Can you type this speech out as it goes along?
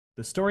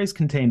The stories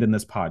contained in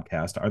this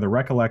podcast are the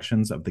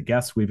recollections of the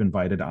guests we've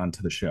invited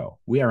onto the show.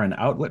 We are an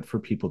outlet for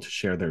people to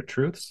share their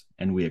truths,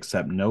 and we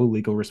accept no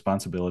legal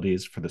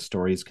responsibilities for the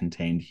stories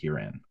contained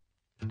herein.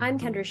 I'm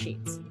Kendra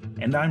Sheets.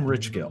 And I'm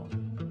Rich Gill.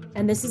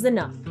 And this is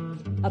Enough,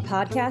 a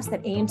podcast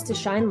that aims to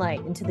shine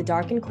light into the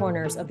darkened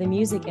corners of the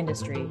music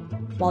industry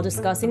while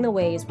discussing the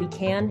ways we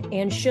can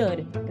and should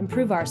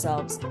improve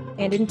ourselves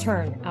and, in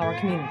turn, our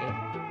community.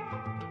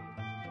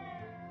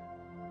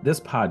 This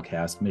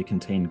podcast may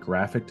contain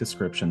graphic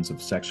descriptions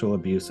of sexual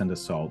abuse and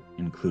assault,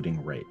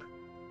 including rape.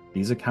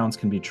 These accounts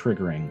can be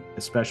triggering,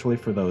 especially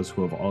for those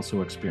who have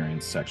also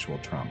experienced sexual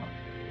trauma.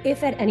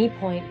 If at any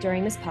point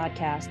during this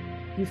podcast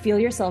you feel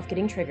yourself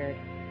getting triggered,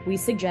 we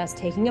suggest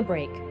taking a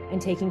break and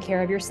taking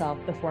care of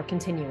yourself before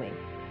continuing.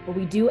 But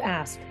we do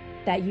ask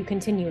that you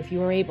continue if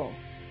you are able.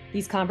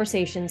 These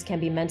conversations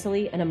can be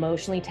mentally and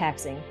emotionally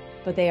taxing,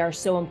 but they are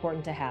so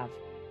important to have.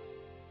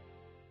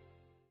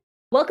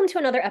 Welcome to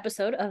another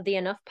episode of the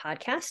Enough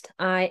podcast.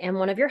 I am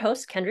one of your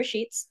hosts, Kendra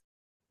Sheets.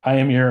 I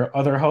am your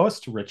other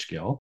host, Rich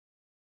Gill.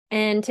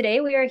 And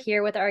today we are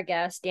here with our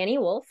guest, Danny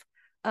Wolf.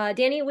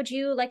 Danny, would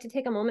you like to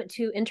take a moment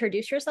to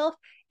introduce yourself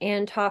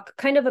and talk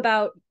kind of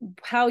about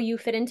how you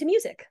fit into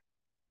music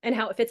and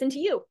how it fits into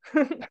you?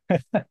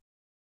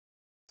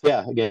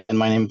 Yeah, again,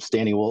 my name's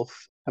Danny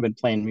Wolf. I've been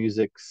playing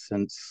music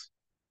since,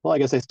 I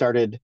guess I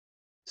started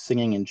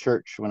singing in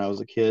church when I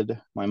was a kid.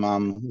 My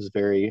mom was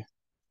very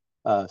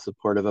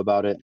supportive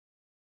about it.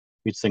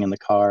 We'd sing in the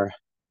car.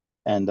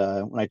 And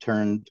when I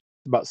turned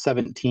about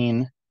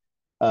 17,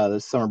 the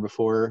summer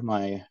before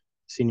my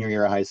senior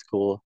year of high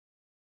school,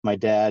 my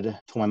dad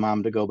told my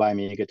mom to go buy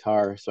me a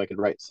guitar so I could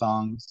write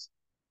songs.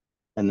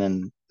 And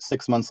then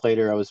 6 months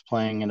later, I was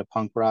playing in a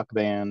punk rock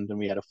band and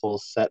we had a full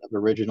set of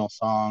original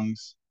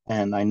songs.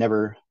 And I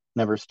never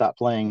stopped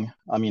playing.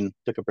 I mean,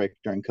 took a break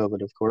during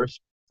COVID, of course.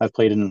 I've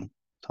played in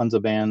tons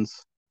of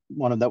bands.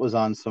 One of that was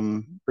on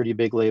some pretty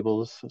big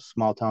labels.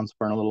 Small Towns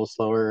Burn a Little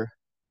Slower.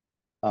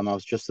 I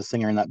was just a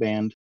singer in that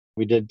band.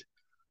 We did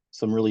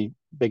some really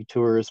big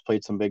tours,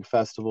 played some big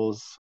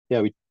festivals.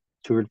 Yeah, we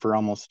toured for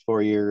almost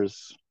 4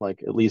 years,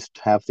 like at least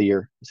half the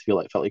year. I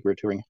felt like we were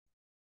touring.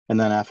 And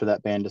then after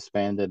that band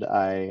disbanded,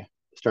 I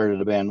started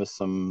a band with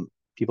some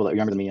people that were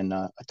younger than me in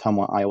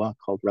Ottumwa, Iowa,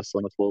 called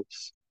Wrestling with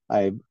Wolves.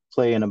 I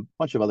play in a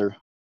bunch of other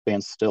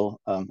bands still.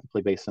 I play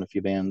bass in a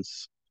few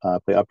bands.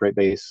 Play upright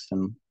bass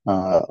and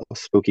a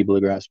spooky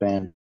bluegrass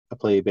band. I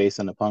play bass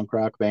in a punk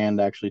rock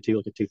band, actually, too,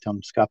 like a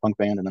two-tone ska punk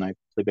band. And then I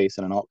play bass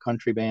in an alt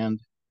country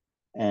band.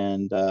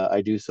 And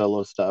I do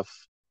solo stuff.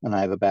 And I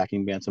have a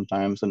backing band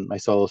sometimes. And my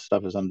solo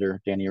stuff is under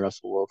Danny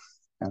Russell Wolf.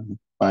 And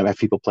when I have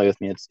people play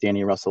with me, it's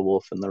Danny Russell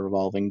Wolf and the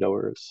Revolving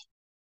Doors.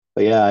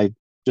 But yeah, I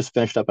just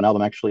finished up an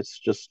album. Actually, it's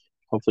just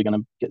hopefully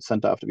going to get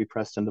sent off to be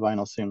pressed into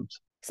vinyl soon.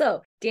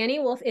 So Danny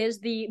Wolf is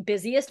the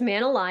busiest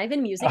man alive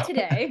in music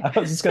today. I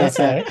was just going to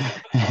say,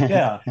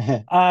 yeah.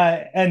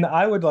 And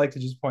I would like to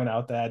just point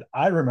out that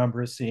I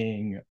remember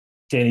seeing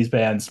Danny's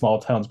band,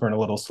 Small Towns Burn a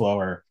Little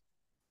Slower,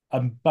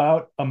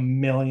 about 1.5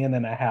 million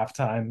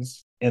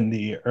times in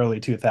the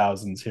early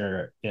 2000s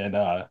here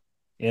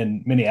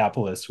in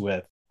Minneapolis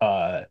with,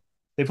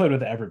 they played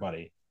with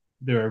everybody.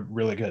 They were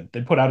really good.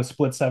 They put out a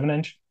split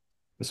 7-inch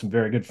with some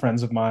very good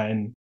friends of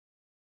mine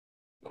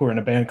who were in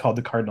a band called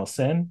The Cardinal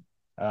Sin,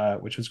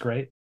 which was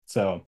great.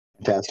 So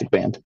fantastic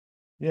band.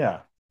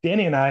 Yeah.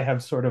 Danny and I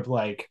have sort of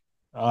like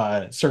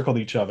circled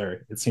each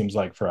other, it seems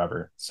like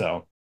forever.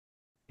 So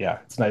yeah,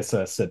 it's nice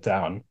to sit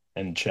down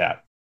and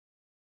chat.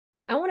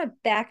 I want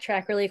to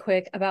backtrack really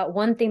quick about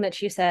one thing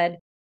that you said.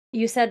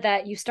 You said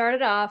that you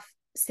started off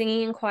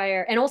singing in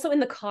choir and also in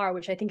the car,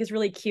 which I think is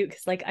really cute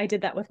because like I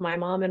did that with my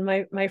mom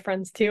and my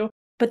friends too.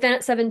 But then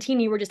at 17,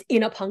 you were just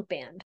in a punk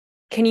band.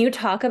 Can you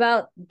talk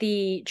about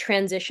the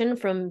transition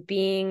from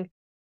being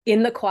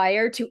in the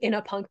choir to in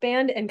a punk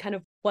band and kind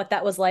of what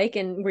that was like?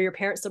 And were your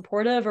parents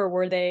supportive or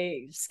were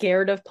they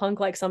scared of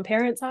punk like some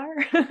parents are?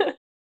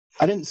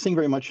 I didn't sing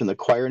very much in the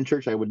choir in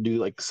church. I would do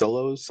like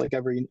solos like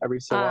every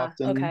so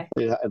often. Okay.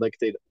 They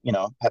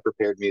had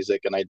prepared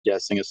music and I'd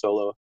sing a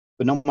solo.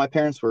 But no, my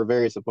parents were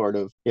very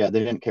supportive. Yeah, they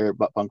didn't care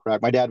about punk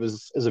rock. My dad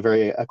is a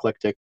very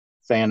eclectic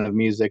fan of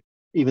music.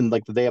 Even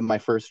like the day of my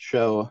first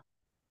show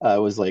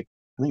was like,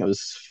 I think it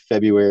was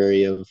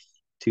February of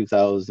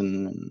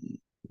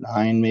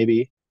 2009,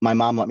 maybe. My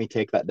mom let me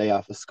take that day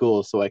off of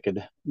school so I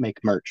could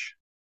make merch.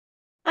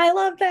 I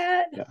love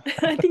that. Yeah.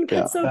 I think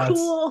that's so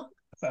cool.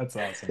 That's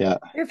awesome. Yeah.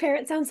 Your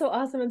parents sound so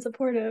awesome and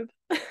supportive.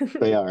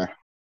 They are.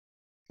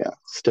 Yeah,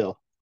 still.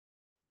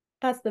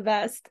 That's the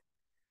best.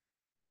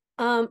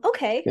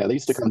 Okay. Yeah, they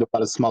used to come to a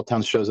lot of small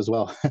town shows as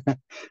well.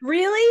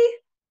 Really?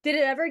 Did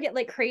it ever get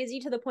like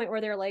crazy to the point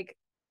where they're like,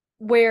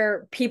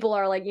 where people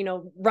are like,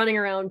 running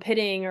around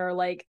pitting or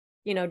like,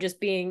 just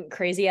being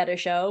crazy at a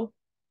show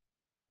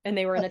and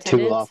they were in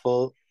attendance?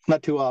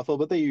 Not too awful,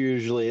 but they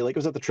usually, like, it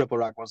was at the Triple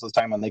Rock most of the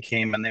time when they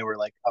came and they were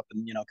like up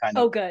and, kind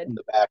of good. in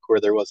the back where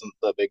there wasn't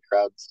the big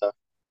crowd and stuff.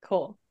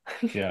 Cool.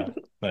 Yeah,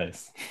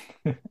 nice.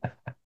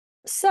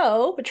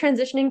 So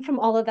transitioning from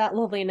all of that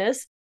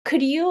loveliness,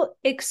 Could you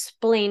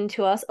explain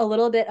to us a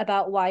little bit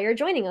about why you're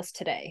joining us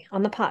today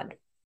on the pod?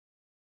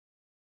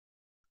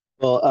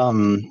 Well,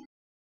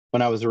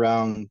 when I was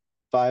around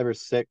 5 or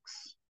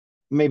 6,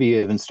 maybe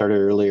even started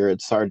earlier,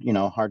 it's hard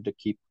to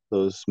keep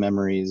those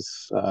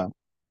memories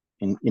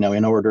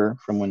in order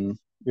from when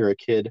you're a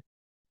kid.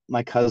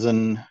 My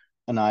cousin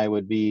and I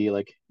would be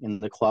like in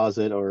the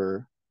closet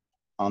or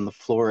on the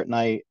floor at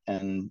night,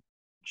 and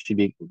we'd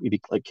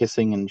be like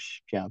kissing, and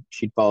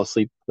she'd fall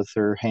asleep with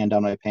her hand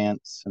down my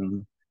pants,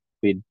 and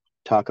we'd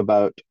talk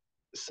about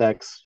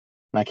sex.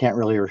 And I can't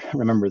really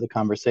remember the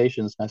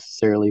conversations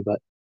necessarily, but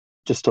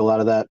just a lot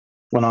of that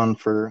went on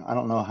for, I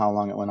don't know how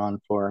long it went on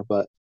for,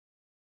 but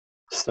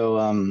so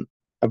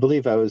I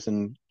believe I was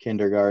in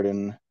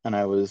kindergarten, and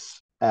I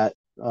was at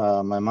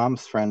my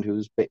mom's friend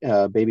who's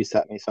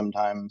babysat me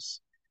sometimes,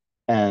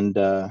 and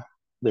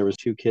there was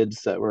two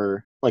kids that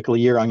were like a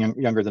year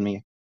younger than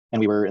me, and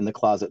we were in the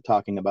closet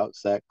talking about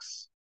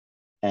sex,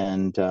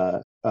 and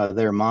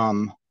their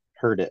mom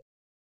heard it,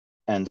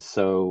 and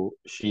so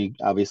she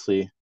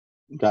obviously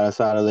got us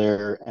out of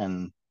there,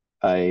 and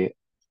I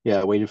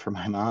waited for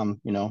my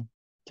mom,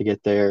 to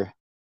get there,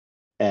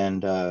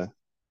 and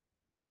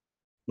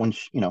when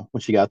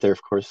she got there,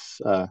 of course,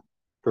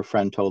 her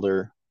friend told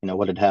her,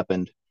 what had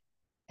happened,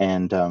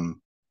 and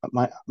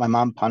my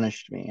mom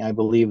punished me. I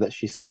believe that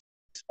she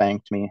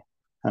spanked me.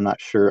 I'm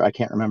not sure. I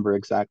can't remember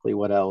exactly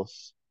what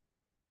else.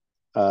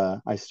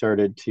 I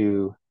started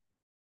to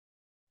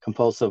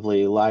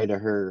compulsively lie to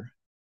her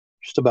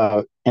just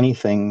about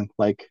anything,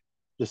 like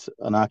just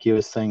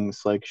innocuous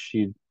things. Like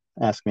she'd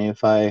ask me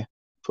if I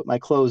put my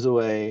clothes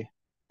away,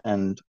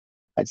 and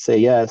I'd say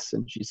yes,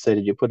 and she'd say,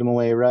 "Did you put them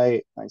away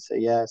right?" I'd say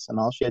yes, and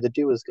all she had to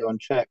do was go and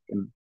check.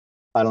 And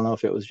I don't know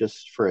if it was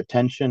just for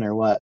attention or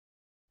what,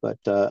 but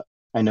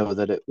I know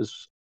that it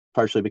was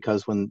partially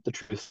because when the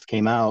truth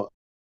came out,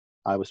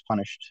 I was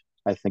punished.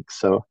 I think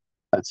so.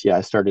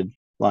 I started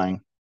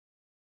lying.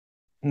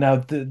 Now,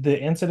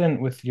 the incident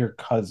with your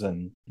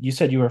cousin, you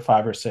said you were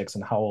 5 or 6,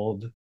 and how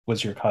old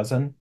was your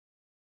cousin?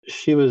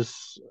 She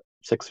was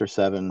 6 or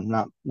 7,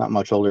 not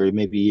much older,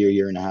 maybe a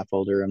year and a half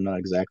older. I'm not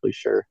exactly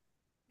sure.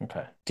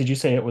 Okay. Did you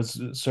say it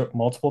was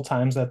multiple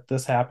times that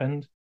this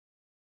happened?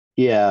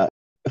 Yeah,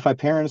 if my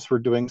parents were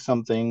doing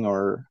something,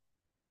 or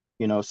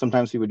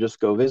sometimes we would just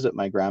go visit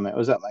my grandma. It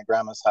was at my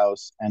grandma's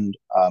house, and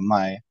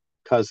my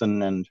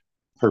cousin and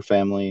her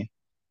family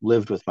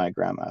lived with my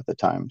grandma at the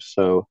time.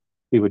 So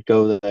we would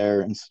go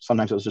there, and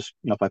sometimes it was just,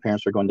 if my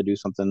parents were going to do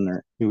something,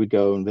 or we would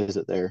go and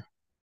visit there.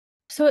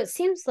 So it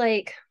seems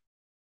like,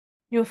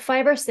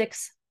 5 or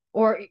 6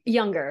 or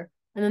younger,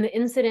 and then the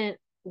incident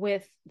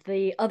with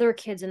the other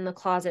kids in the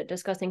closet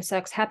discussing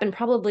sex happened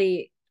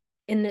probably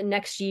in the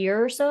next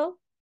year or so.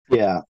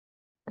 Yeah,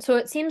 So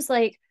it seems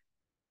like,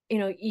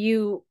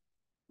 you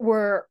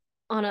were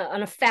on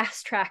a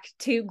fast track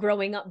to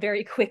growing up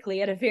very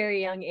quickly at a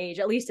very young age,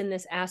 at least in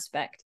this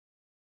aspect.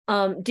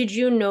 Did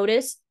you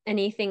notice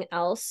anything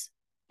else?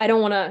 I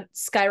don't want to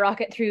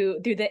skyrocket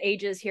through the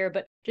ages here,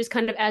 but just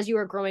kind of as you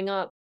were growing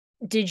up,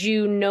 did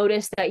you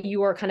notice that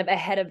you were kind of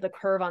ahead of the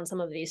curve on some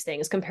of these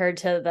things compared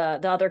to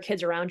the other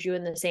kids around you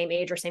in the same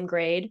age or same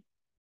grade?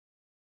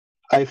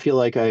 I feel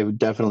like I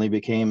definitely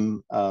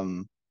became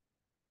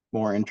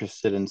more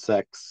interested in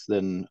sex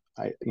than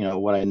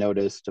what I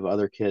noticed of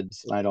other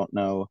kids. And I don't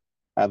know,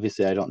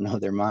 obviously, I don't know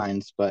their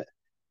minds, but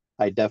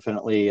I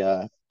definitely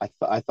I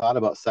thought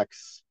about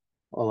sex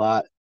a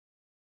lot.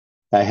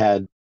 I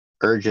had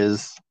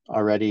urges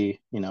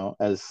already,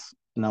 as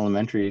an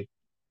elementary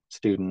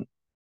student.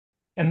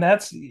 And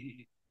that's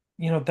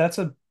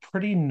a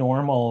pretty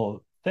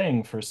normal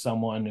thing for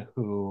someone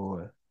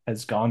who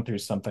has gone through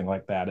something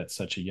like that at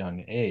such a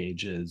young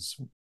age. Is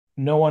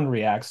no one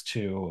reacts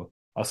to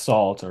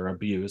assault or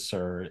abuse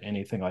or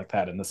anything like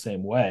that in the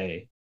same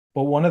way.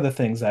 But one of the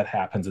things that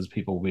happens is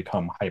people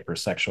become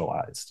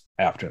hypersexualized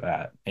after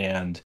that.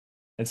 And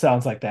it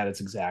sounds like that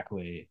is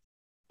exactly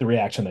the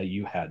reaction that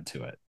you had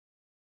to it.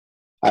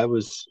 I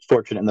was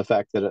fortunate in the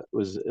fact that it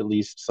was at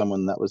least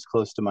someone that was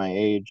close to my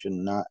age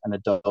and not an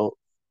adult.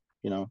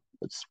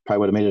 It's probably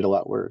would have made it a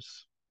lot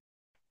worse.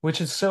 Which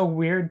is so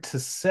weird to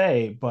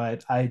say,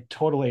 but I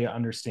totally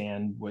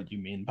understand what you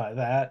mean by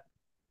that.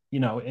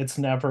 It's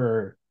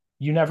never,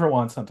 you never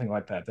want something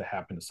like that to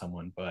happen to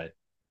someone, but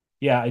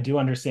yeah, I do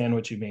understand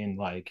what you mean.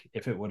 Like,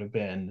 if it would have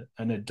been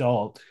an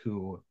adult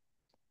who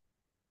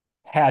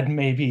had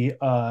maybe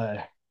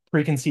a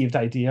preconceived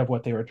idea of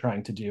what they were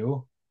trying to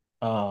do.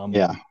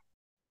 Yeah,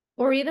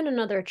 Or even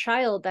another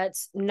child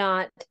that's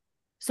not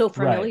so Right.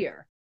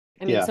 familiar.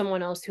 I mean, yeah.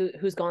 someone else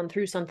who's gone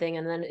through something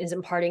and then is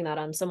imparting that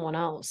on someone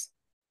else.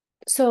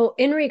 So,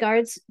 in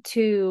regards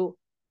to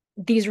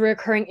these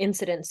recurring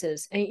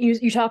incidences, and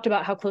you talked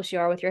about how close you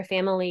are with your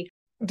family.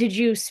 Did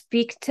you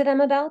speak to them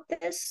about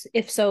this?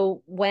 If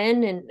so,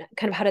 when, and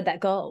kind of how did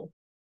that go?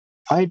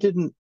 I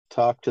didn't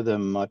talk to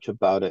them much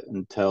about it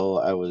until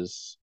I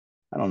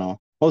don't know.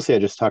 Mostly I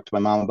just talked to my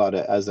mom about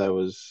it as I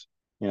was,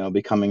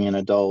 becoming an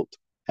adult,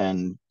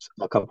 and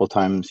a couple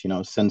times,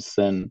 since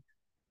then.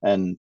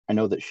 And I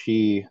know that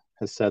she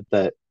has said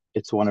that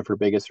it's one of her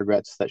biggest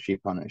regrets that she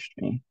punished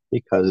me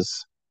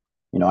because,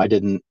 I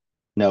didn't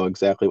know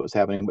exactly what was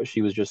happening, but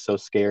she was just so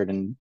scared,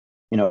 and,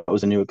 it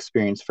was a new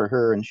experience for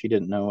her and she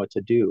didn't know what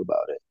to do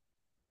about it.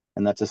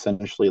 And that's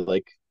essentially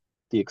like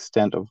the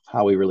extent of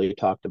how we really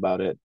talked about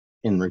it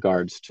in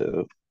regards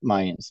to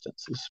my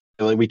instances.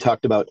 Like, we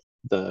talked about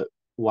the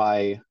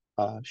why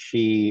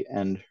she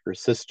and her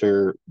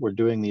sister were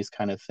doing these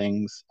kind of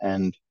things,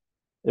 and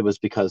it was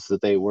because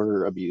that they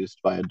were abused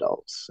by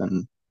adults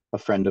and a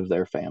friend of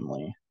their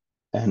family.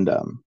 And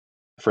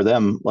for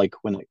them, like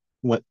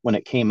when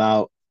it came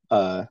out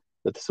that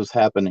this was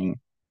happening,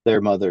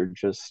 their mother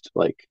just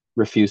like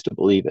refused to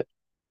believe it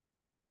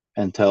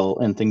and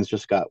things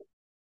just got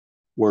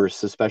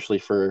worse, especially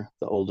for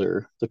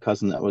the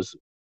cousin that was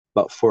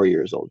about 4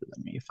 years older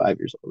than me, 5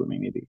 years older than me,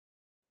 maybe.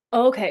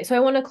 Okay, so I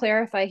want to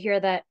clarify here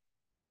that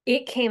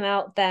it came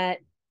out that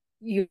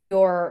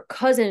your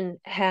cousin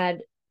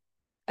had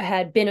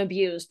been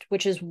abused,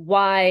 which is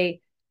why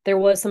there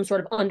was some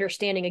sort of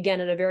understanding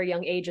again at a very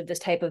young age of this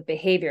type of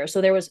behavior.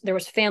 So there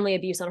was family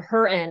abuse on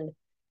her end,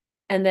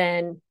 and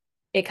then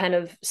it kind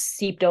of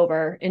seeped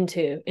over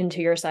into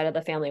your side of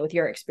the family with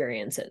your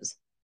experiences.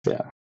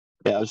 Yeah,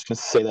 yeah. I was just gonna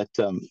say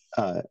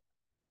that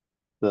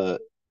the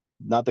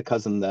not the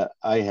cousin that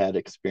I had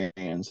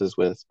experiences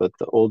with, but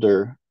the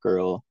older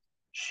girl,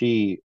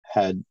 she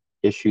had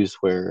issues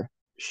where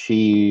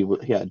she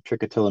had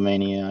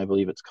trichotillomania, I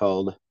believe it's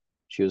called.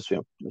 She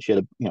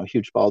had a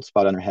huge bald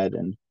spot on her head,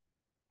 and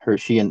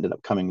she ended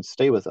up coming to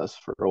stay with us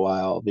for a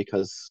while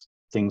because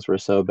things were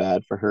so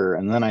bad for her.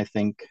 And then I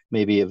think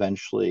maybe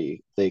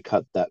eventually they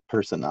cut that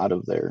person out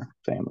of their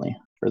family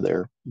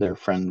or their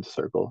friend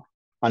circle.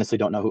 Honestly,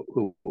 don't know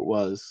who it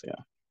was. Yeah.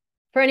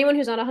 For anyone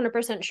who's not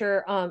 100%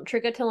 sure,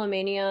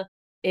 trichotillomania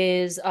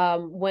is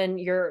when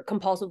you're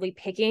compulsively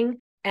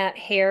picking at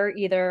hair,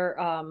 either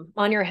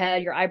on your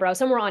head, your eyebrow,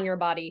 somewhere on your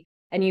body,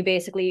 and you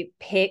basically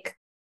pick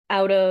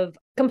out of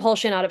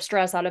compulsion, out of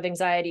stress, out of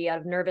anxiety, out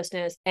of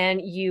nervousness,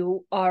 and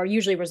you are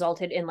usually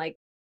resulted in like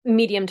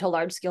medium to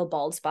large scale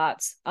bald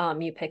spots.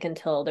 You pick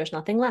until there's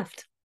nothing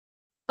left.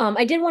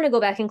 I did want to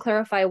go back and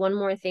clarify one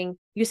more thing.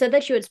 You said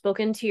that you had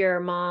spoken to your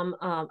mom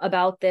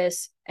about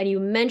this, and you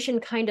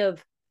mentioned kind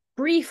of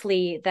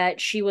briefly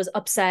that she was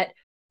upset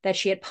that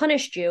she had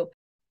punished you.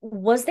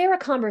 Was there a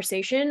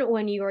conversation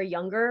when you were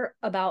younger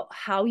about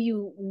how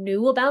you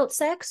knew about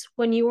sex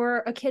when you were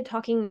a kid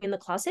talking in the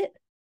closet?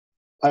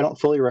 I don't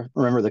fully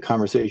remember the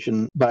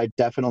conversation, but I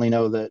definitely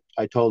know that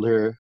I told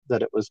her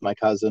that it was my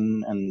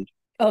cousin. And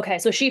Okay,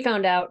 so she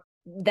found out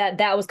that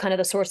that was kind of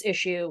the source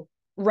issue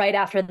right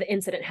after the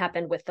incident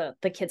happened with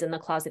the kids in the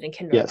closet in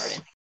kindergarten.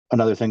 yes,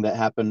 another thing that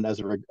happened as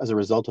a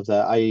result of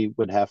that, I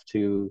would have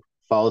to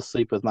fall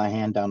asleep with my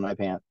hand down my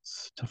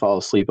pants to fall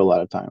asleep a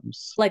lot of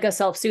times. Like a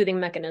self-soothing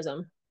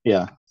mechanism.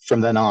 Yeah.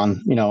 From then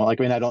on, like,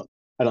 I mean, I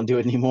don't do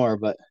it anymore,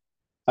 but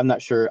I'm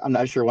not sure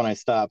when I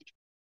stopped.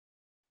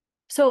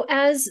 So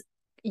as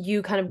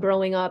you kind of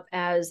growing up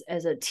as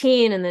a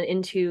teen and then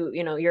into,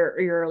 your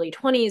early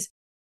 20s,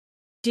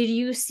 did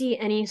you see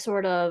any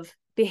sort of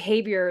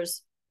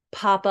behaviors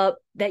pop up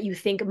that you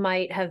think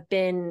might have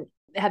the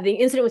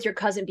incident with your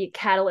cousin be a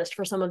catalyst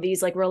for some of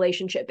these like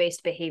relationship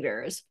based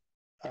behaviors?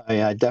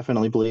 I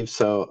definitely believe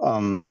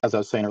so. As I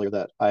was saying earlier,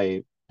 that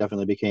I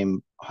definitely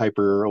became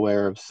hyper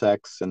aware of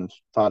sex and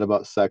thought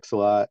about sex a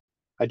lot.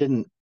 I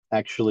didn't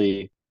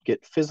actually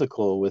get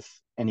physical with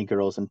any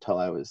girls until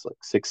I was like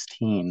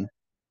 16.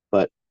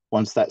 But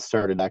once that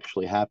started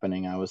actually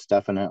happening, I was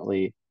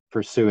definitely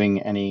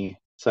pursuing any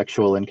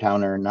sexual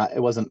encounter. It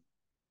wasn't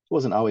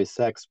always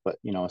sex, but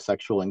a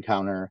sexual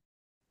encounter.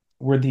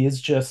 Were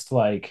these just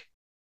like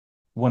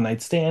one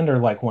night stand or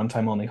like one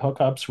time only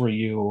hookups? Were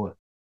you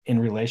in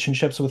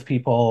relationships with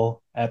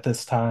people at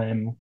this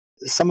time?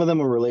 Some of them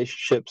were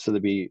relationships, so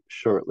they'd be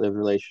short-lived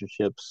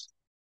relationships.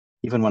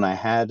 Even when I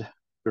had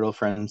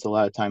girlfriends, a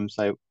lot of times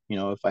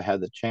if I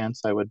had the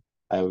chance, I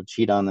would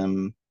cheat on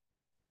them.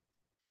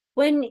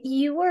 When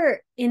you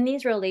were in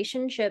these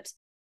relationships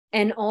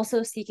and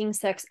also seeking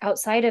sex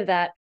outside of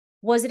that,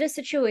 was it a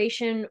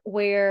situation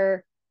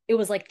where it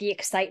was like the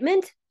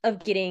excitement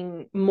of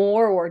getting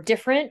more or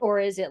different? Or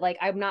is it like,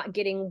 I'm not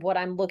getting what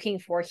I'm looking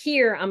for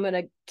here, I'm going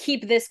to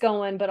keep this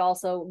going, but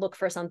also look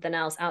for something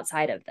else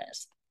outside of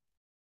this?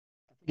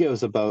 I think it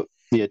was about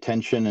the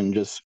attention and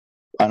just,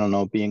 I don't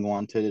know, being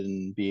wanted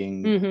and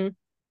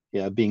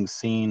Mm-hmm. being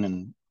seen,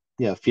 and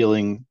yeah,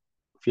 feeling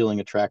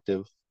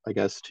attractive, I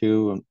guess,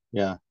 too. And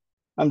yeah,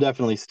 I'm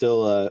definitely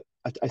still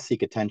I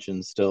seek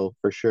attention still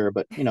for sure,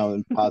 but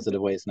in positive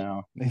ways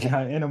now. Yeah,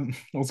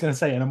 I was gonna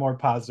say in a more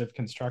positive,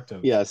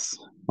 constructive. Yes,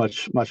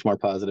 much more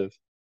positive.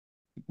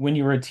 When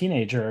you were a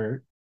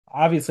teenager,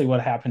 obviously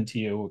what happened to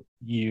you,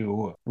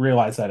 you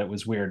realized that it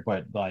was weird,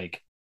 but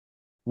like,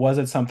 was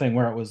it something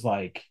where it was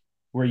like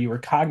where you were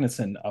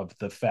cognizant of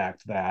the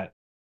fact that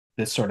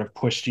this sort of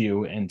pushed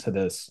you into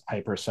this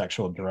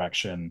hypersexual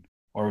direction?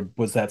 Or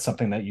was that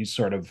something that you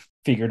sort of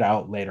figured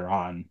out later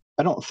on?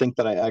 I don't think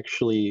that I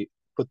actually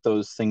put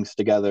those things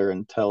together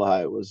until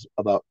I was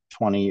about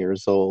 20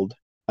 years old.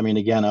 I mean,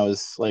 again, I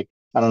was like,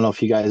 I don't know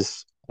if you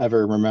guys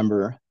ever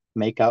remember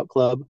Makeout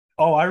Club.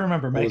 Oh, I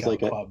remember It was Makeout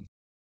like a, Club.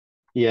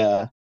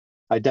 yeah,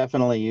 I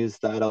definitely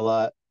used that a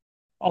lot.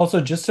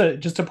 Also, just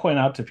to point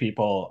out to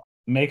people,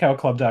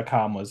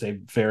 makeoutclub.com was a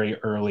very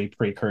early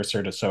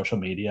precursor to social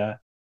media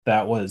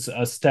that was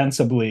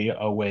ostensibly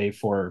a way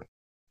for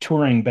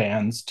touring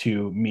bands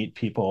to meet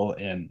people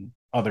in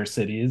other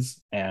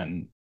cities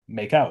and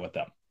make out with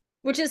them.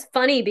 Which is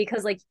funny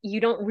because like you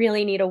don't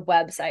really need a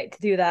website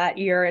to do that.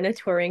 You're in a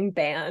touring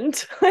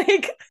band.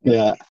 Like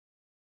Yeah.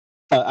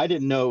 I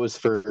didn't know it was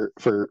for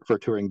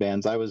touring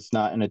bands. I was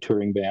not in a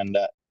touring band.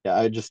 Yeah,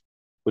 I just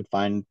would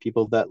find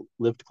people that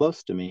lived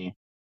close to me.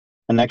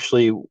 And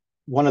actually,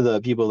 one of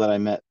the people that I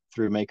met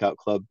through Makeout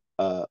Club,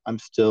 I'm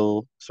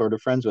still sort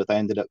of friends with. I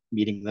ended up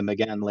meeting them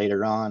again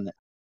later on.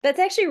 that's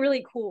actually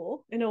really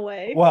cool in a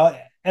way. Well,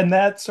 and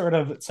that sort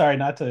of, sorry,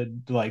 not to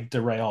like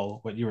derail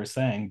what you were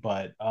saying,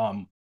 but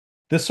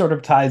this sort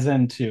of ties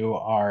into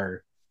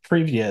our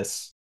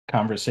previous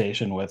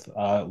conversation with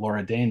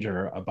Laura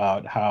Danger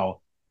about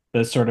how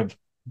the sort of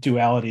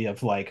duality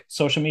of like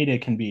social media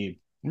can be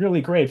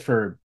really great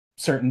for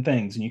certain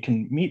things, and you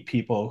can meet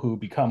people who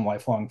become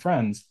lifelong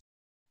friends,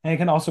 and it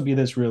can also be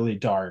this really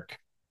dark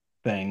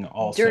thing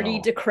Dirty,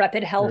 also.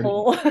 decrepit Dirty.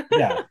 hellhole.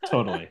 Yeah,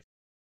 totally.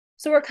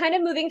 So we're kind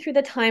of moving through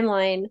the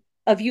timeline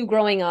of you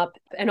growing up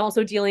and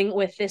also dealing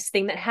with this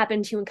thing that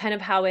happened to you and kind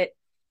of how it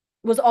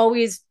was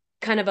always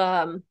kind of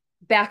a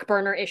back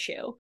burner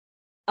issue,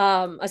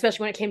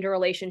 especially when it came to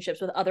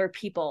relationships with other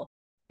people.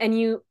 And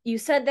you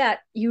said that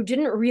you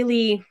didn't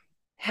really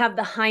have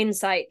the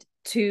hindsight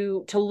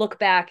to look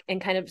back and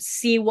kind of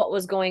see what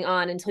was going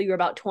on until you were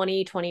about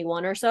 20,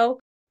 21 or so.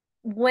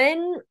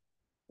 When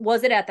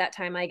was it at that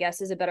time, I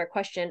guess is a better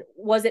question.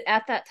 Was it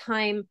at that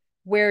time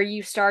where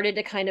you started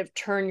to kind of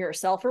turn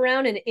yourself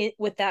around and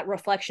with that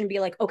reflection be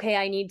like, okay,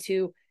 I need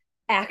to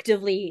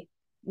actively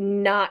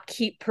not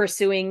keep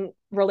pursuing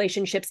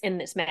relationships in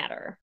this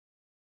matter?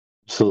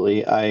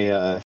 Absolutely.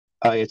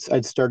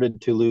 I'd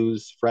started to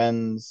lose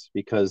friends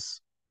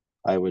because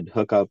I would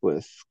hook up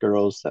with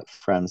girls that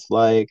friends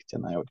liked,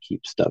 and I would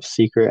keep stuff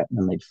secret, and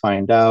then they'd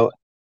find out.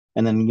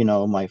 And then,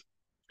 my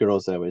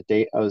girls that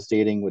I was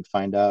dating would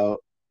find out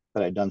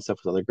that I'd done stuff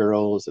with other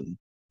girls, and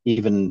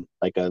even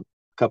like a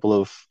couple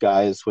of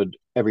guys would,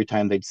 every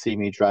time they'd see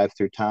me drive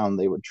through town,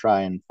 they would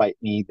try and fight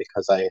me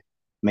because I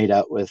made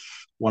out with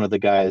one of the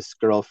guy's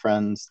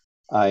girlfriends.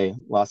 I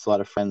lost a lot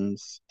of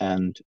friends,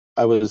 and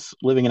I was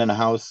living in a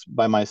house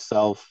by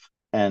myself,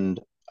 and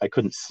I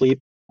couldn't sleep.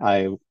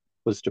 I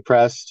was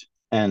depressed,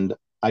 and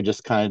I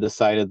just kind of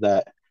decided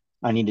that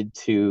I needed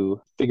to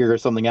figure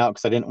something out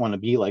because I didn't want to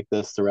be like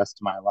this the rest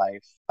of my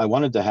life. I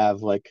wanted to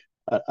have like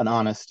an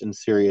honest and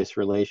serious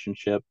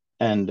relationship.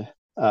 And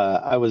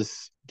I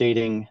was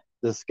dating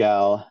this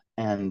gal,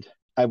 and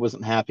I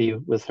wasn't happy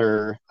with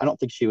her. I don't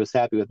think she was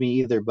happy with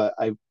me either, but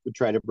I would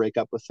try to break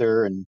up with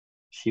her, and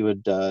she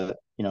would,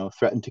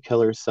 threaten to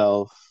kill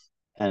herself.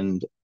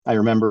 And I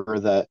remember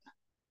that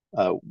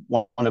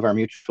one of our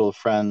mutual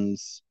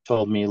friends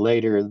told me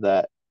later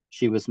that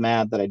she was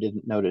mad that I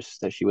didn't notice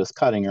that she was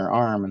cutting her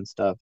arm and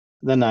stuff.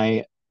 Then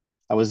I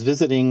was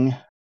visiting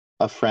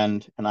a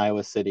friend in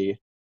Iowa City,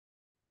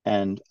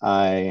 and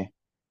I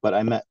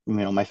met,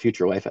 my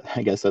future wife,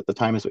 I guess at the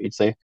time is what you'd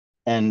say,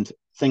 and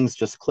things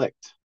just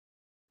clicked.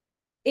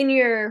 In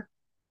your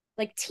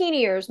like teen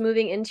years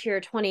moving into your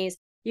 20s,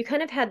 you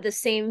kind of had the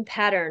same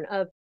pattern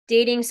of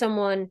dating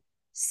someone,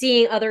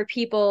 seeing other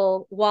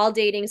people while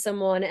dating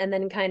someone, and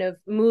then kind of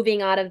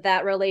moving out of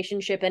that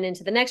relationship and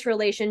into the next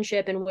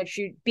relationship in which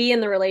you'd be in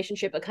the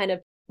relationship, but kind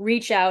of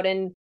reach out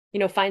and,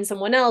 find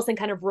someone else and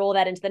kind of roll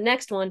that into the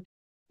next one.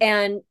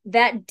 And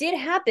that did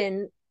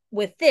happen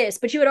with this,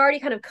 but you had already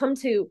kind of come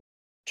to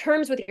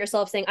terms with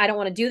yourself saying, I don't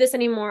want to do this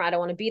anymore. I don't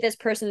want to be this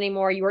person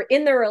anymore. You were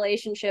in the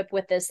relationship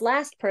with this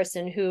last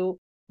person who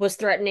was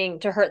threatening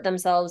to hurt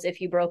themselves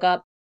if you broke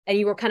up. And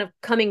you were kind of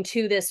coming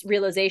to this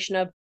realization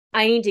of,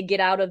 I need to get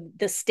out of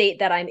the state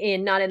that I'm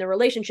in, not in the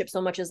relationship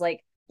so much as like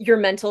your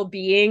mental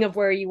being of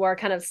where you are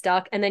kind of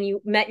stuck. And then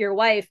you met your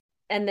wife,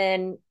 and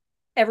then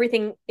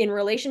everything in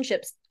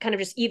relationships kind of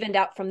just evened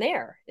out from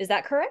there. Is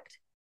that correct?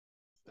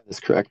 That is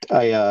correct.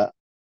 I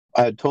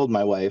had told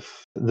my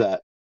wife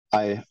that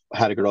I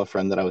had a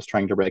girlfriend that I was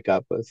trying to break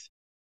up with.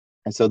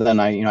 And so then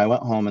I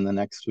went home, and the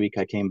next week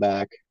I came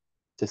back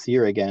to see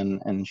her again,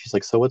 and she's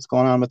like, "So what's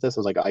going on with this?" I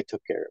was like, "I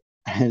took care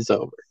of it. It's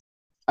over."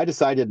 I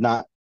decided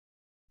not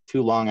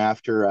too long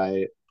after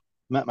I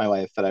met my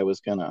wife that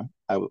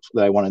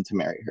that I wanted to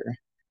marry her.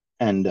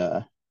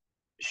 And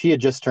she had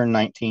just turned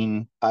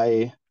 19.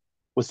 I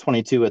was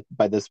 22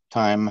 by this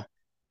time.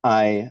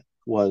 I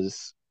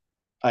was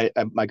I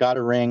got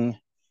a ring.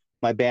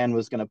 My band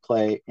was going to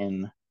play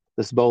in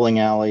this bowling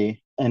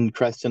alley in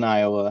Creston,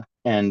 Iowa,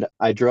 and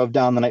I drove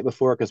down the night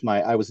before because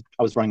I was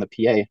running the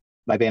PA.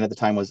 My band at the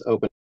time was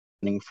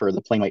opening for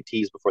the Plain White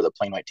T's before the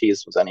Plain White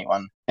T's was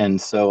anyone,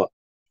 and so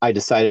I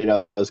decided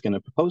I was going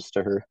to propose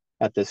to her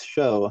at this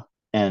show.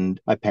 And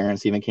my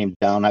parents even came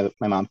down.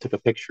 My mom took a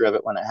picture of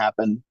it when it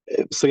happened.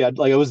 So yeah,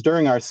 like it was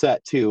during our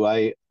set too.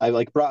 I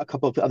like brought a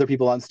couple of other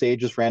people on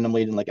stage just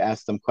randomly and like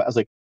asked them. I was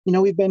like,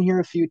 we've been here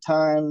a few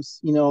times,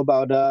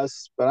 about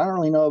us, but I don't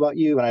really know about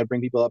you. And I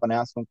bring people up and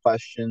ask them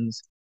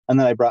questions. And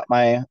then I brought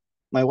my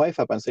wife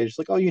up on stage. She's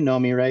like, "Oh, you know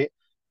me, right?"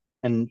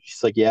 And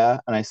she's like, "Yeah."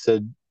 And I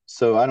said,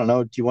 "So I don't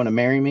know, do you want to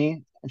marry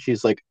me?" And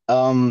she's like,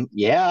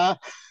 yeah.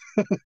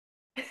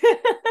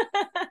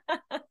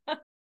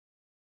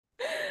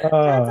 That's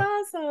Uh,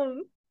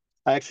 awesome.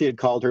 I actually had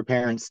called her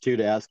parents too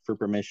to ask for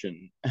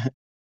permission.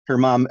 Her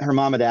mom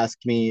had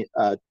asked me,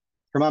 her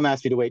mom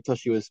asked me to wait till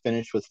she was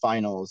finished with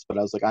finals, but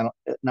I was like, I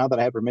don't, now that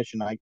I have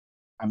permission,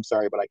 I'm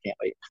sorry, but I can't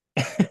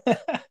wait.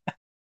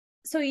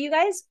 So you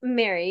guys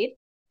married,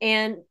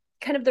 and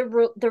kind of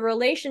the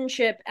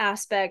relationship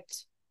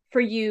aspect for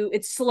you,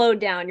 it's slowed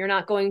down. You're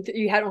not going through,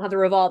 you don't have the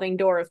revolving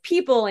door of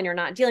people, and you're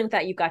not dealing with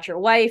that. You've got your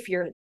wife,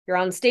 you're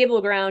on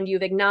stable ground.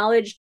 You've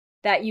acknowledged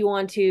that you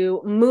want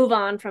to move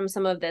on from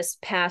some of this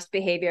past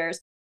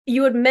behaviors.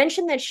 You had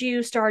mentioned that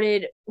you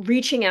started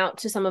reaching out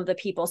to some of the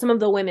people, some of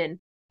the women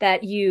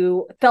that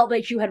you felt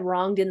like you had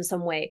wronged in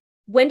some way.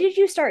 When did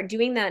you start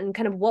doing that, and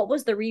kind of what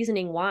was the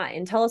reasoning why?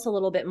 And tell us a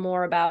little bit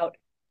more about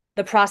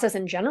the process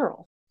in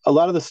general. A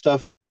lot of the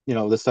stuff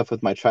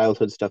with my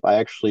childhood stuff,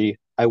 I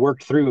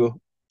worked through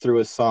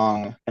a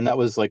song, and that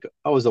was like,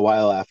 I was a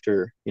while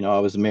after, I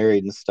was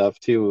married and stuff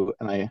too.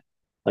 And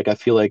I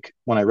feel like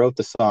when I wrote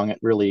the song, it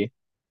really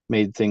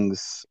made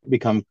things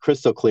become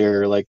crystal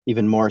clear, like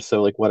even more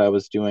so like what I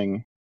was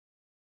doing.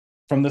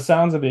 from the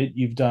sounds of it,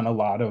 you've done a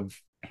lot of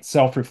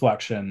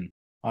self-reflection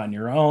on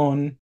your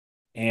own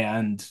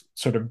and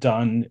sort of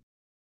done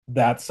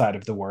that side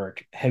of the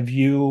work. Have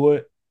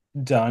you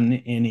done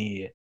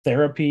any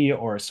therapy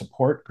or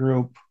support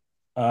group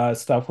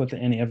stuff with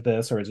any of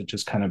this, or has it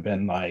just kind of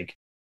been like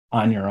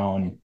on your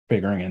own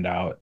figuring it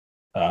out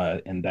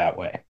in that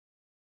way?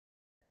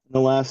 In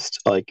the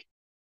last like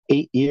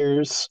 8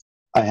 years,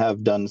 I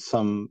have done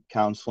some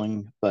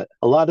counseling, but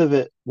a lot of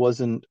it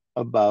wasn't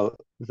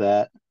about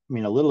that. I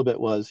mean, a little bit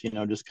was,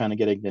 just kind of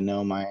getting to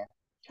know my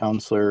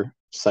counselor,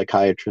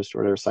 psychiatrist, or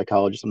whatever,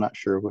 psychologist. I'm not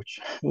sure which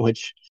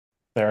which.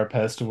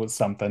 Therapist was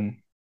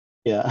something.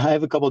 Yeah, I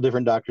have a couple of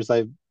different doctors.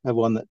 I have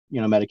one that,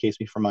 medicates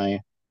me for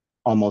my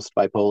almost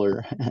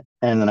bipolar.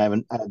 And then I have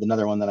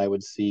another one that I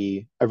would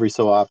see every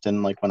so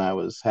often, like when I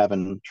was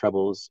having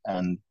troubles.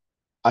 And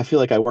I feel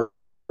like I worked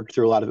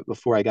through a lot of it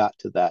before I got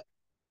to that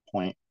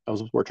point.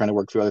 We're trying to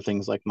work through other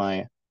things like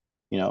my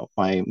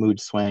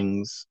mood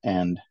swings.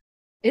 And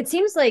It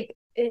seems like,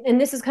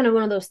 and this is kind of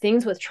one of those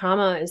things with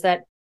trauma, is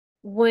that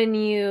when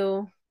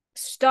you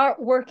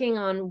start working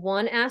on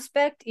one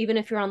aspect, even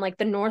if you're on like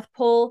the North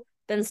Pole,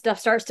 then stuff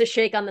starts to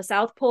shake on the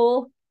South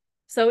Pole.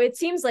 So it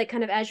seems like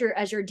kind of as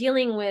you're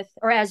dealing with,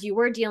 or as you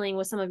were dealing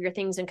with some of your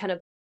things and kind of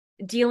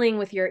dealing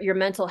with your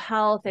mental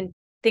health, and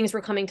things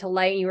were coming to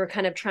light and you were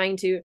kind of trying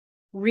to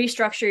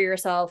restructure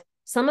yourself,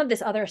 some of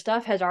this other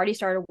stuff has already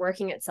started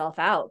working itself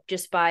out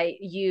just by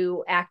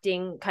you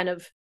acting kind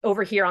of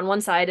over here on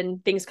one side,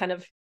 and things kind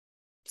of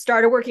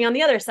started working on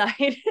the other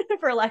side,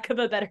 for lack of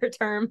a better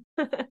term.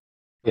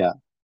 yeah,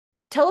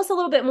 Tell us a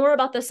little bit more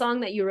about the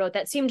song that you wrote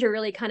that seemed to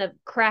really kind of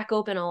crack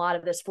open a lot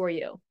of this for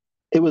you.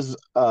 it was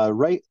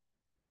right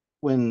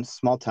when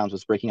Small Towns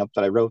was breaking up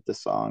that I wrote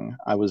this song.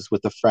 I was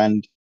with a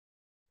friend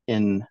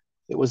in,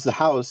 it was the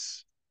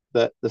house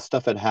that the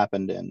stuff had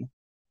happened in.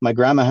 My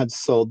grandma had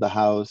sold the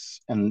house,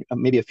 and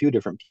maybe a few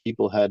different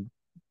people had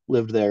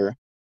lived there.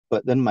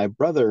 But then my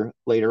brother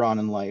later on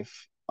in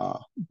life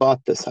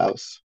bought this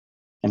house,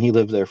 and he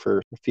lived there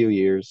for a few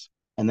years,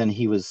 and then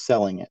he was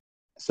selling it.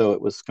 So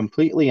it was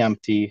completely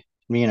empty.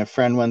 Me and a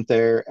friend went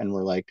there and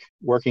were like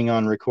working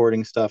on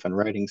recording stuff and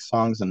writing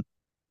songs. And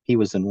he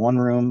was in one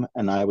room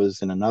and I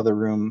was in another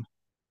room.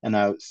 And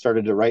I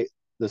started to write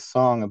this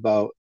song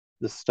about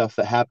the stuff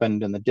that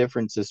happened and the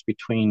differences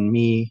between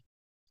me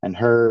and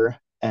her,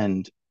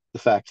 and the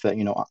fact that,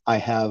 I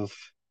have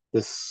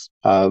this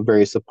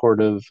very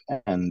supportive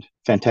and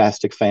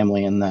fantastic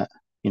family, and that,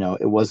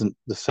 it wasn't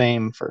the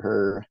same for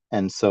her.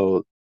 And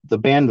so the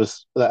band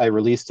was that I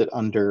released it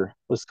under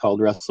was called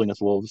Wrestling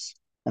with Wolves,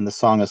 and the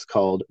song is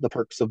called The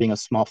Perks of Being a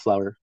Small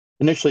Flower.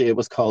 Initially, it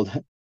was called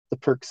The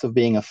Perks of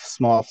Being a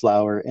Small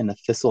Flower in a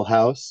Thistle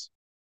House,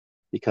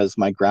 because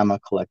my grandma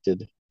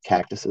collected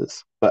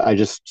cactuses, but I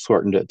just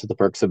shortened it to The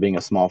Perks of Being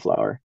a Small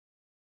Flower.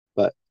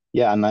 But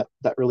yeah, and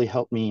that really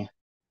helped me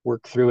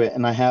work through it.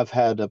 And I have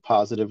had a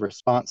positive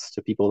response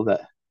to people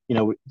that,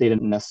 they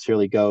didn't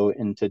necessarily go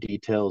into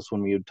details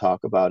when we would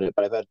talk about it,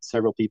 but I've had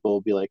several people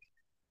be like,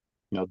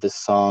 this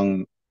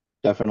song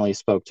definitely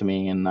spoke to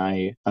me, and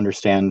I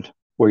understand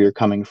where you're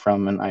coming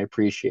from, and I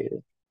appreciate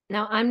it.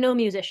 Now, I'm no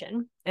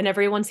musician, and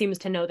everyone seems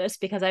to know this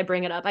because I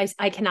bring it up.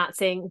 I cannot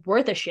sing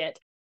worth a shit,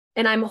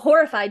 and I'm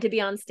horrified to be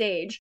on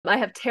stage. I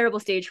have terrible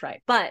stage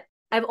fright, but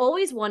I've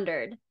always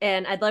wondered,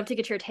 and I'd love to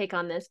get your take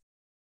on this.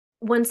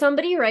 When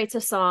somebody writes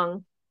a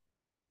song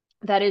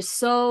that is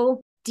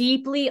so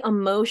deeply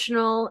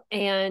emotional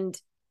and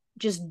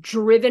just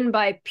driven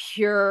by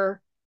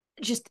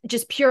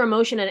just pure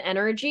emotion and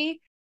energy,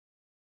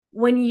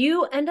 when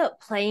you end up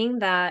playing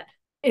that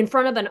in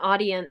front of an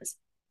audience,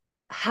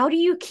 how do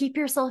you keep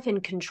yourself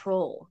in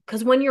control?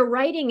 Because when you're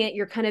writing it,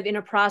 you're kind of in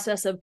a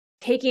process of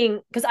taking,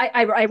 because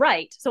I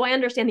write, so I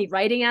understand the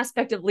writing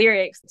aspect of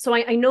lyrics. So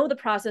I know the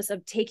process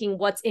of taking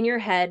what's in your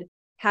head,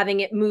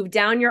 having it move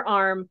down your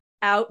arm,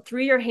 out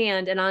through your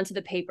hand and onto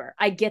the paper.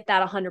 I get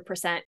that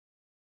 100%.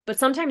 But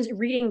sometimes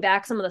reading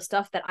back some of the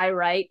stuff that I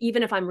write,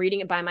 even if I'm reading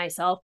it by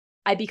myself,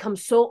 I become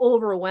so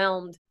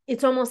overwhelmed.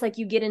 It's almost like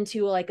you get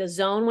into like a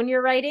zone when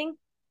you're writing,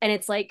 and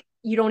it's like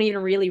you don't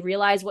even really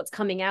realize what's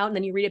coming out. And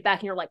then you read it back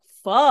and you're like,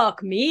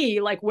 fuck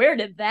me, like, where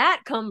did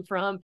that come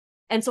from?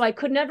 And so I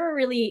could never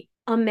really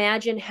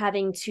imagine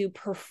having to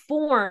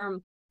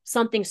perform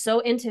something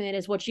so intimate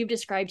as what you've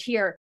described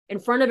here in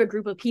front of a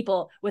group of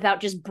people without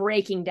just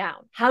breaking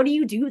down. How do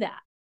you do that?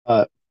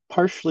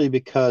 Partially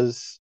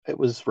because it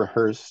was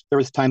rehearsed. There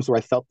was times where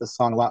I felt the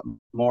song a lot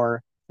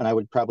more, and I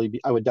would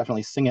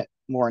definitely sing it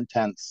more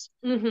intense.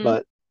 Mm-hmm.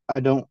 But I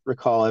don't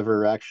recall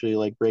ever actually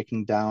like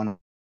breaking down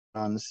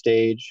on the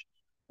stage.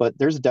 But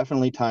there's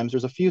definitely times,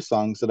 there's a few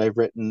songs that I've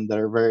written that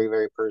are very,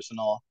 very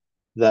personal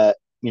that,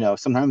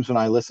 sometimes when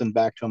I listen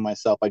back to them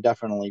myself, I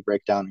definitely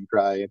break down and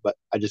cry, but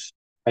I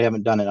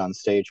haven't done it on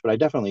stage, but I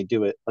definitely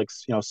do it. Like,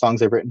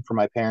 songs I've written for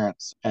my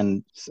parents,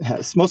 and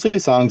it's mostly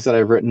songs that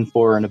I've written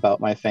for and about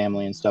my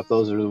family and stuff.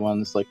 Those are the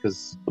ones, like,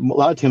 because a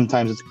lot of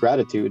times it's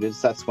gratitude.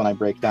 That's when I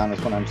break down.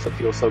 It's when I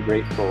feel so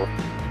grateful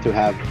to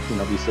have,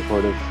 these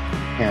supportive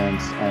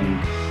parents,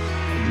 and,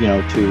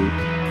 to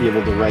be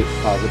able to write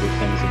positive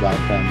things about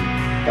them.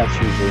 That's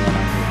usually when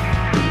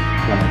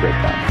I break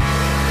down.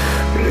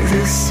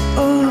 This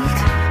old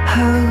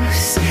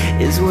house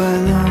is where I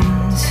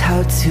learned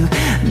how to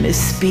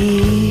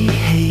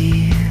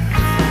misbehave.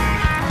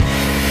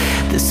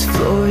 This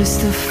floor is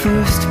the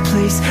first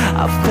place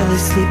I fell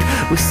asleep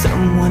with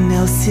someone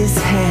else's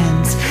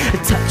hands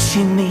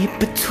touching me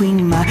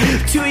between my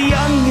too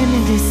young and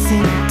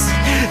innocent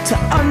to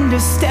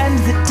understand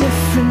the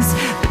difference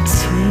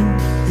between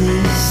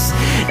this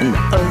and the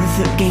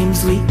other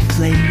games we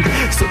played.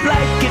 So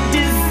like a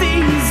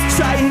disease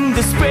trying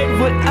to spread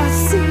what I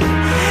see,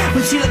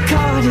 when Sheila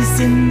caught us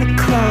in the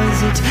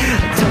closet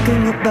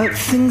talking about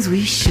things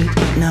we should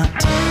not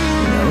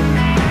know.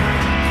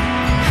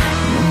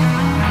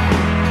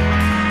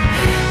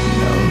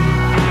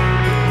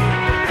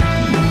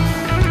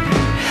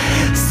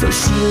 So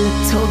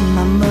Sheila told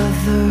my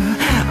mother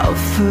of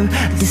her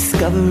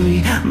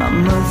discovery. My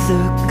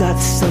mother got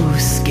so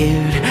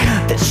scared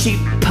that she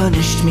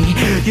punished me.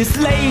 Years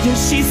later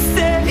she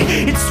said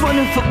it's one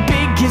of her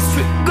biggest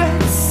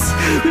regrets.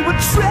 We were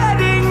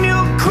treading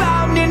new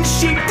ground and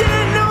she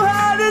didn't know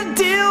how to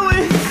deal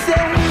with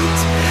that.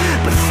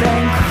 But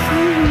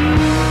thankfully,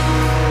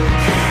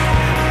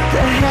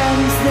 the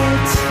hands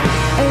that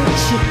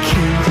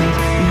educated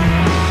me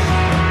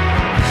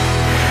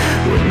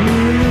were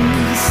nearly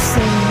the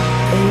same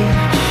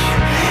age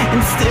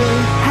and still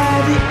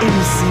had the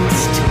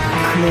innocence to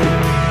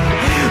claim.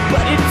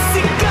 But it's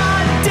a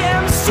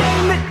goddamn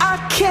shame that I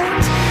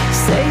can't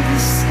say the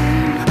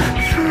same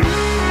for her.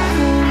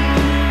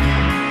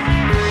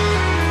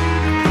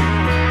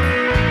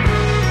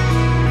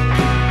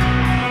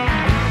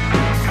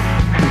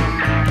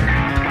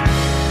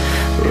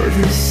 Well,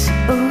 this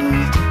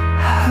old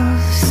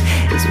house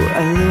is where I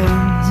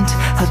learned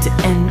how to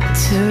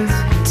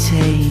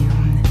entertain.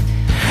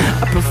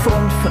 I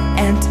performed for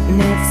Aunt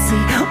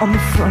Nancy on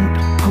the front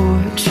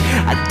porch.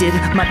 I did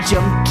my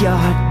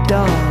junkyard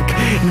dog,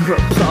 and her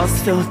applause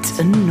felt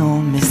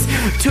enormous.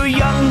 Too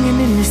young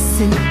and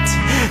innocent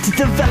to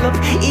develop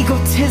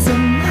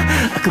egotism,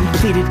 I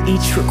completed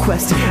each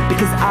request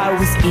because I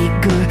was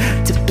eager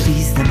to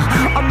please them.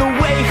 On the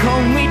way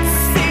home we'd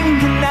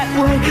sing in that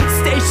white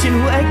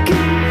station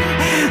wagon.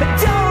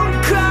 Don't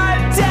cry,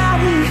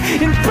 Daddy,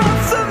 and pump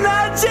the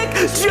magic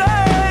dragon.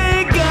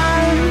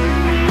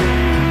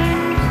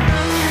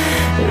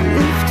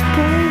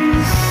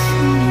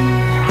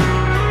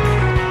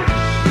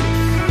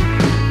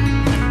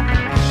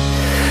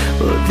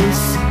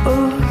 This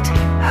old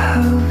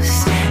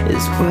house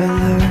is where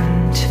I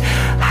learned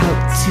how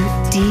to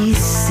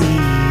deceive.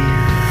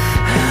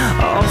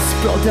 All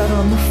sprawled out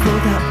on the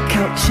fold-out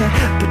couch, I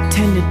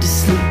pretended to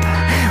sleep.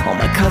 All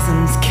my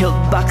cousins killed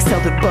box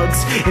elder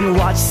bugs and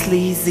watched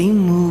sleazy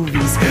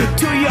movies.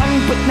 Too young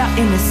but not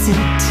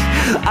innocent,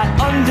 I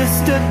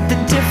understood the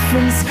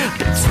difference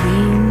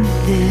between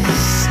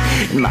this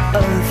and my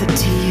other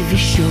TV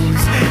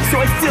shows. So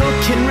I still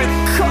can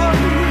recall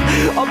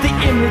all the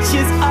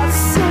images I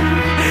saw.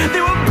 They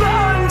were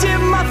burned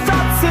in my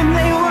thoughts and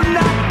they will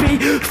not be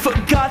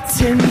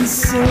forgotten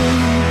soon.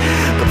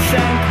 But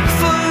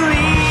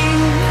thankfully,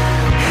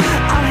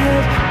 I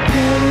had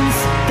parents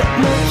that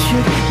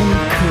nurtured and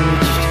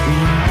encouraged me,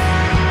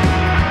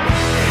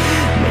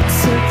 made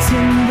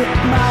certain that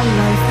my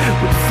life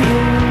would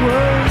feel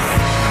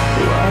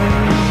worthwhile.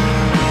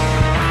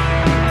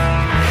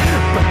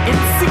 But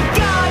it's a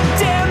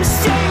goddamn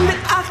shame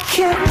that I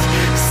can't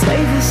say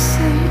the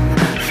same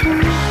for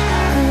her.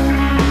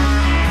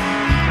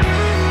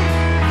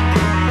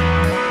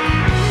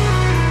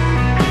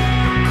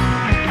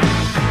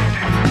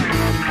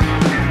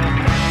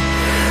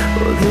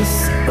 Oh, this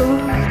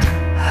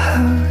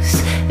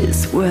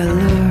is well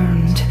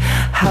learned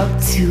how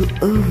to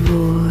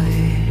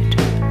avoid.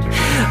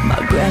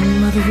 My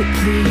grandmother would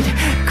plead,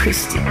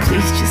 Christy,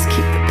 please just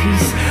keep the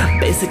peace.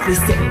 Basically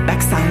sit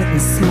back silent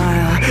and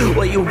smile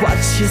while you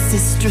watch your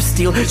sister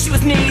steal. She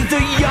was neither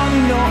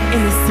young nor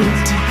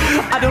innocent.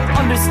 I don't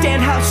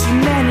understand how she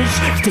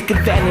managed to take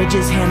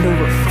advantage's hand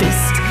over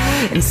fist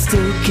and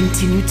still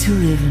continue to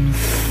live in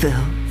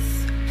filth.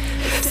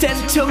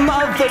 Sent her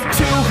mother to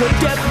her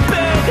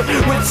deathbed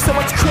with so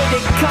much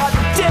credit card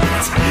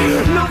debt,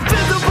 no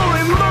visible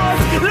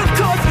remorse, and of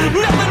course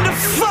nothing to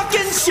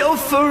fucking show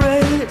for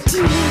it.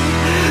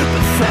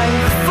 But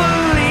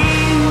thankfully,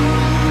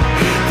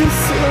 this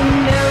will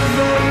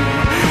never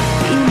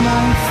be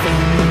my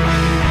thing,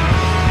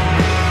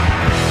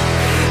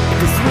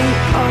 because we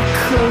are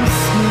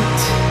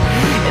close-knit,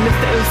 and if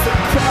there's a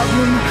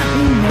problem,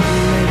 we never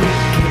let it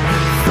get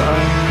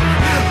far.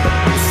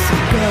 But it's a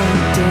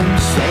goddamn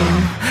shame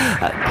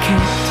I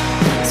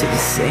can't say the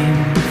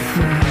same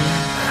for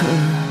her.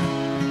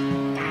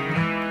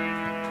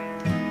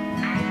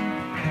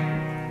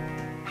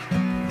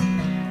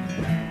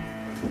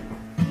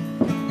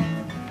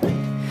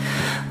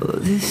 Oh,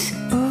 this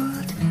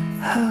old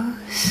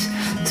house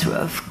is where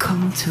I've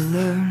come to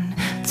learn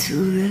to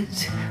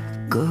let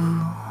go.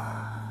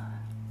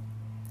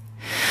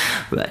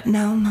 Right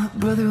now my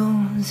brother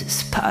owns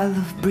this pile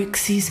of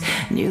bricks. He's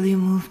nearly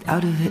moved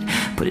out of it,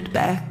 put it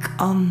back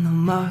on the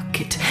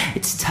market.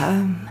 It's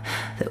time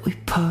that we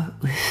part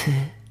with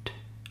it.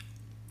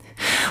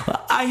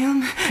 Well, I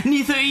am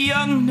neither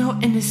young nor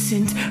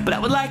innocent, but I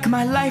would like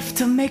my life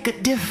to make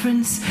a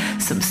difference,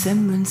 some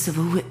semblance of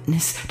a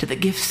witness to the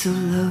gifts of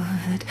love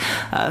that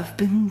I've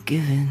been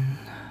given.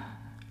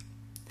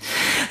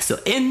 So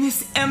in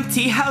this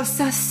empty house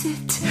I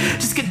sit,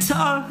 just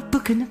guitar,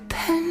 book and a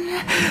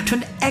pen,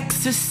 trying to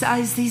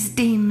exorcise these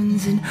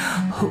demons and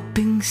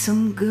hoping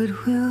some good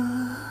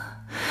will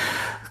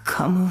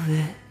come of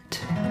it.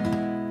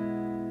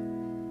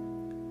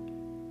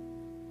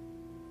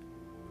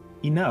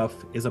 Enough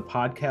is a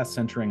podcast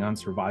centering on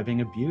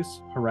surviving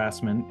abuse,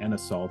 harassment, and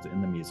assault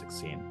in the music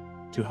scene.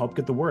 To help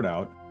get the word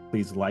out,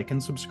 please like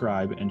and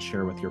subscribe and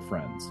share with your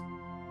friends.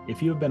 If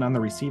you have been on the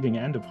receiving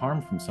end of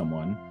harm from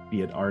someone,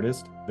 be it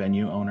artist,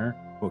 venue owner,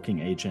 booking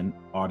agent,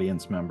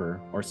 audience member,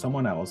 or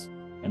someone else,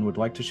 and would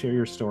like to share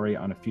your story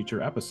on a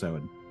future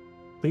episode,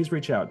 please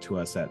reach out to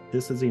us at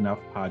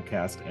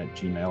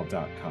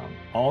thisisenoughpodcast@gmail.com.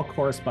 All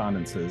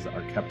correspondences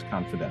are kept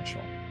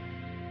confidential.